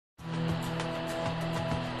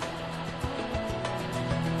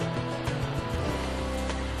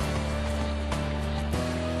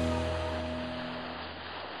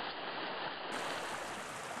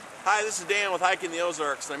Hi, this is Dan with Hiking the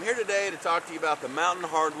Ozarks, and I'm here today to talk to you about the Mountain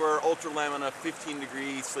Hardwear Ultra Lamina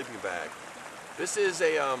 15-degree sleeping bag. This is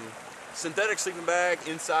a synthetic sleeping bag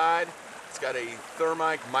inside. It's got a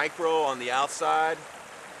thermite micro on the outside,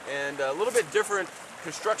 and a little bit different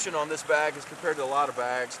construction on this bag as compared to a lot of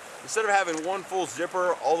bags. Instead of having one full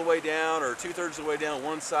zipper all the way down, or 2/3 of the way down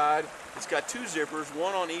one side, it's got two zippers,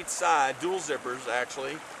 one on each side, dual zippers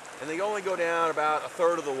actually, and they only go down about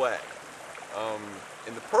 1/3 of the way.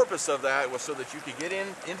 And the purpose of that was so that you could get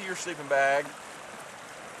into your sleeping bag.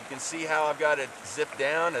 You can see how I've got it zipped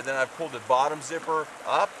down, and then I've pulled the bottom zipper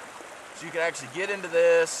up, so you can actually get into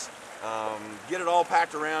this, get it all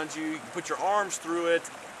packed around you. You can put your arms through it,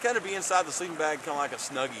 kind of be inside the sleeping bag, kind of like a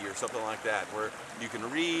Snuggie or something like that, where you can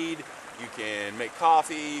read, you can make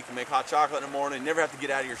coffee, you can make hot chocolate in the morning, never have to get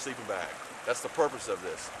out of your sleeping bag. That's the purpose of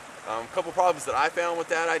this. A couple problems that I found with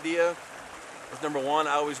that idea is, number one,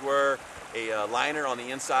 I always wear a liner on the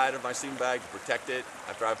inside of my sleeping bag to protect it.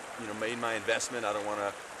 After I've made my investment, I don't want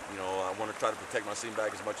to, I want to try to protect my sleeping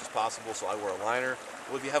bag as much as possible, so I wear a liner.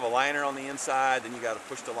 Well, if you have a liner on the inside, then you got to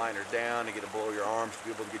push the liner down to get it below your arms to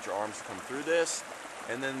be able to get your arms to come through this.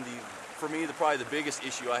 And then for me, probably the biggest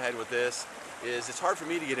issue I had with this is it's hard for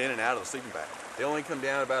me to get in and out of the sleeping bag. They only come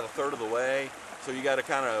down about 1/3 of the way, so you got to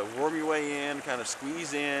kind of worm your way in, kind of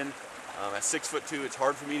squeeze in. At 6'2", it's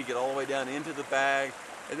hard for me to get all the way down into the bag.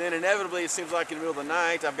 And then inevitably, it seems like in the middle of the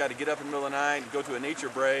night, I've got to get up in the middle of the night and go to a nature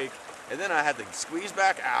break, and then I had to squeeze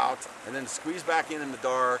back out and then squeeze back in the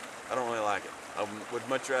dark. I don't really like it. I would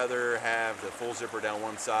much rather have the full zipper down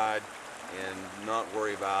one side and not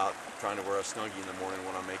worry about trying to wear a Snuggie in the morning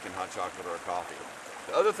when I'm making hot chocolate or a coffee.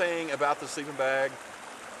 The other thing about the sleeping bag,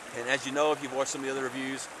 and as you know if you've watched some of the other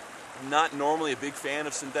reviews, I'm not normally a big fan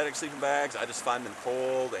of synthetic sleeping bags. I just find them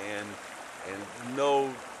cold, and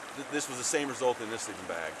this was the same result in this sleeping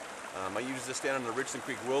bag. I used this down in the Richland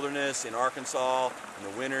Creek Wilderness in Arkansas.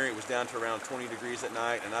 In the winter, it was down to around 20 degrees at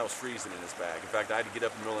night, and I was freezing in this bag. In fact, I had to get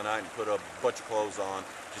up in the middle of the night and put a bunch of clothes on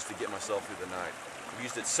just to get myself through the night. I've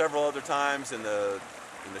used it several other times in the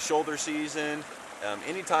shoulder season.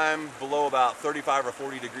 Anytime below about 35 or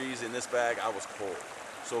 40 degrees in this bag, I was cold.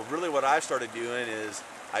 So really what I started doing is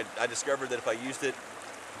I discovered that if I used it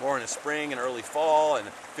more in the spring and early fall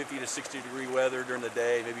and 50 to 60 degree weather during the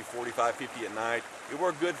day, maybe 45, 50 at night, it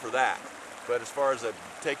worked good for that. But as far as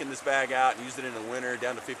taking this bag out and using it in the winter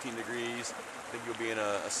down to 15 degrees, I think you'll be in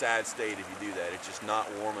a sad state if you do that. It's just not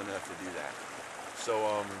warm enough to do that.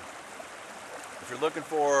 So if you're looking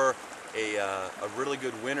for a really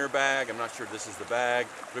good winter bag, I'm not sure if this is the bag,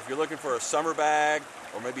 but if you're looking for a summer bag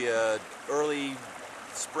or maybe a early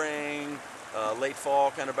spring, late fall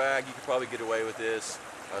kind of bag, you could probably get away with this.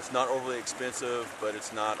 It's not overly expensive, but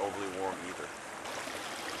it's not overly warm either.